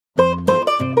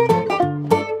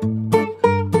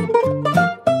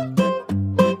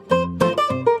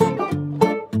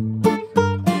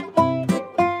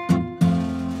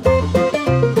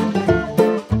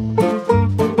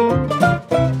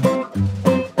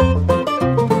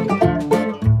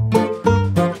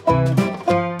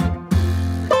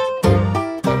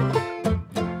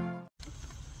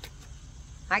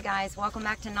guys, welcome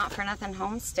back to Not For Nothing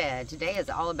Homestead. Today is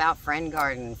all about friend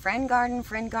garden. Friend garden,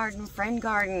 friend garden, friend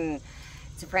garden.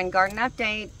 It's a friend garden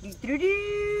update.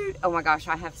 Oh my gosh,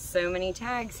 I have so many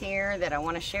tags here that I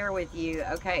want to share with you.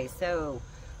 Okay, so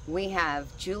we have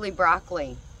Julie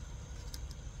Broccoli,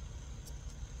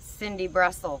 Cindy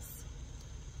Brussels,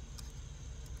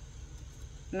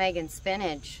 Megan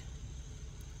Spinach,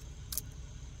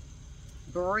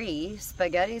 Bree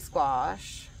Spaghetti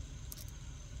Squash,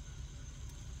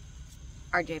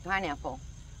 RJ Pineapple,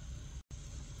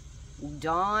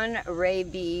 Dawn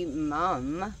Raby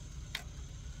Mum,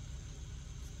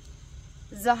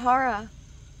 Zahara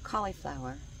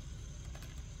Cauliflower,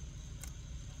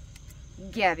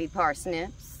 Gabby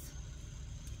Parsnips,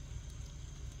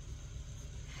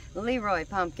 Leroy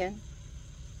Pumpkin,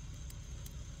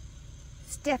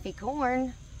 Steffi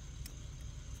Corn,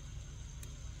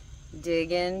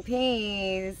 Diggin'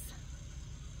 Peas,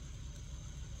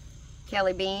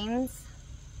 Kelly Beans,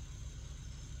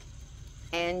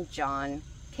 and John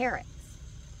Carrots.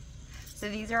 So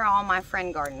these are all my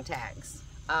friend garden tags.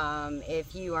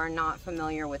 If you are not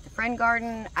familiar with the friend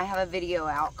garden, I have a video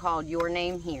out called Your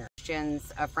Name Here.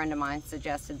 A friend of mine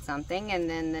suggested something, and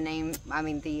then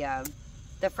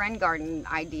the friend garden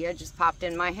idea just popped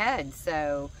in my head.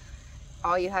 So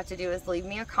all you have to do is leave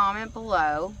me a comment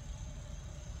below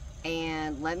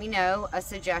and let me know a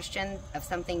suggestion of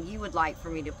something you would like for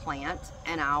me to plant,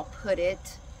 and I'll put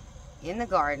it in the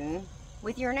garden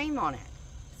with your name on it.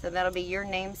 So that'll be your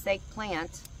namesake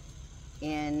plant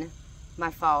in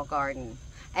my fall garden.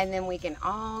 And then we can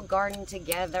all garden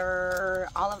together,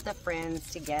 all of the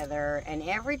friends together. And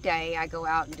every day I go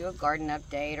out and do a garden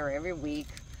update, or every week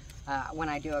when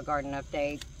I do a garden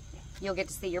update, you'll get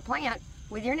to see your plant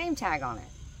with your name tag on it.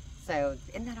 So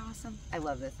isn't that awesome? I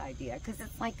love this idea because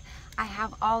it's like I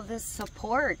have all this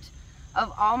support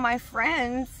of all my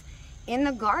friends in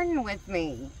the garden with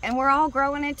me, and we're all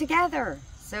growing it together.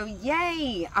 So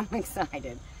yay, I'm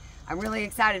excited. I'm really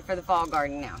excited for the fall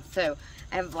garden now. So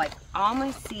I have like all my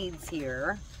seeds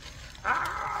here.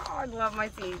 Oh, I love my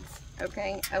seeds.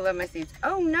 Okay, I love my seeds.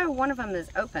 Oh no, one of them is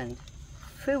opened.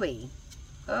 Phooey.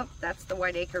 Oh, that's the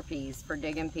white acre peas for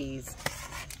digging peas.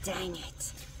 Dang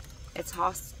it. It's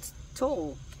Haas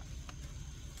Tool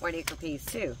white acre peas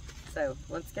too. So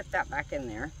let's get that back in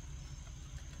there.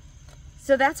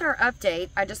 So that's our update.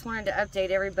 I just wanted to update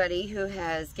everybody who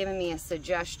has given me a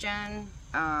suggestion.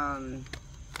 And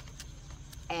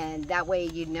that way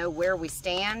you know where we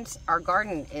stand. Our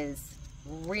garden is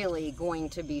really going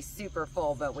to be super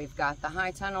full, but we've got the high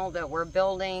tunnel that we're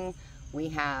building. We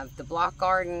have the block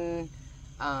garden.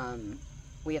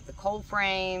 We have the cold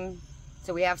frame.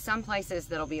 So we have some places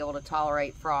that'll be able to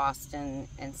tolerate frost and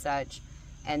such.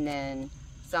 And then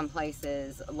some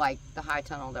places like the high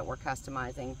tunnel that we're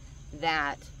customizing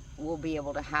that will be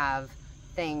able to have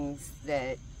things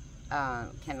that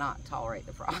cannot tolerate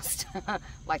the frost.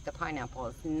 Like the pineapple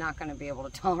is not going to be able to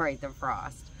tolerate the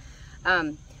frost.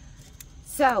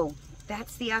 So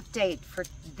that's the update for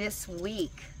this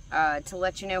week, to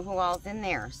let you know who all's in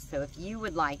there. So if you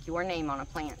would like your name on a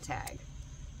plant tag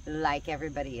like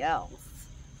everybody else,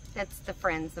 that's the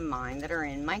friends of mine that are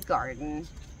in my garden,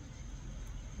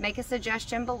 make a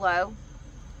suggestion below.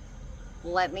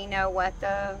 Let me know what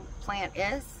the plant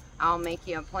is. I'll make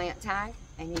you a plant tag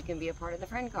and you can be a part of the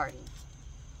friend garden.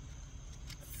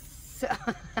 So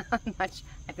I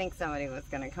think somebody was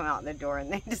going to come out the door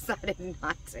and they decided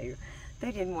not to.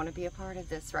 They didn't want to be a part of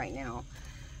this right now.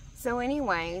 So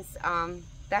anyways,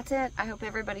 that's it. I hope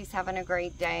everybody's having a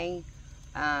great day.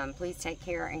 Please take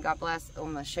care and God bless.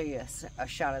 I'm going to show you a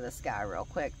shot of the sky real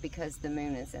quick because the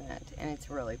moon is in it and it's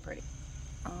really pretty.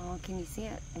 Oh, can you see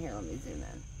it? Here, let me zoom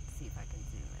in. See if I can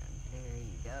zoom in. There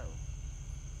you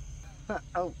go.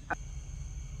 Oh. Let's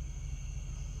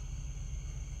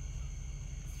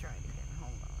try it again.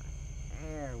 Hold on.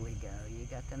 There we go. You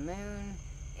got the moon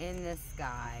in the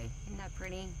sky. Isn't that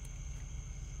pretty?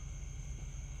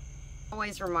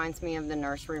 Always reminds me of the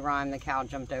nursery rhyme, The Cow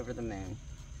Jumped Over the Moon.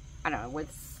 I don't know,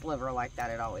 with Sliver like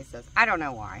that, it always does. I don't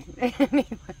know why.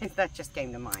 Anyways, that just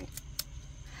came to mind.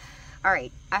 All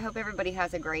right, I hope everybody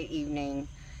has a great evening.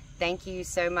 Thank you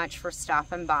so much for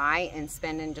stopping by and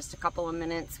spending just a couple of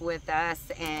minutes with us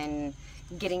and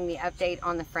getting the update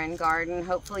on the friend garden.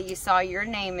 Hopefully you saw your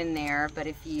name in there, but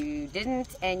if you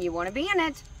didn't and you want to be in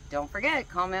it, don't forget,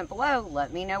 comment below.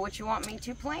 Let me know what you want me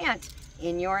to plant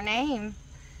in your name.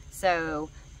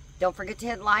 So don't forget to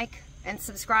hit like and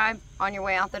subscribe on your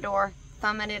way out the door.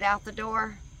 Thumbing it out the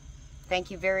door.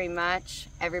 Thank you very much.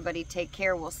 Everybody take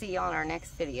care. We'll see you on our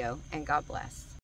next video, and God bless.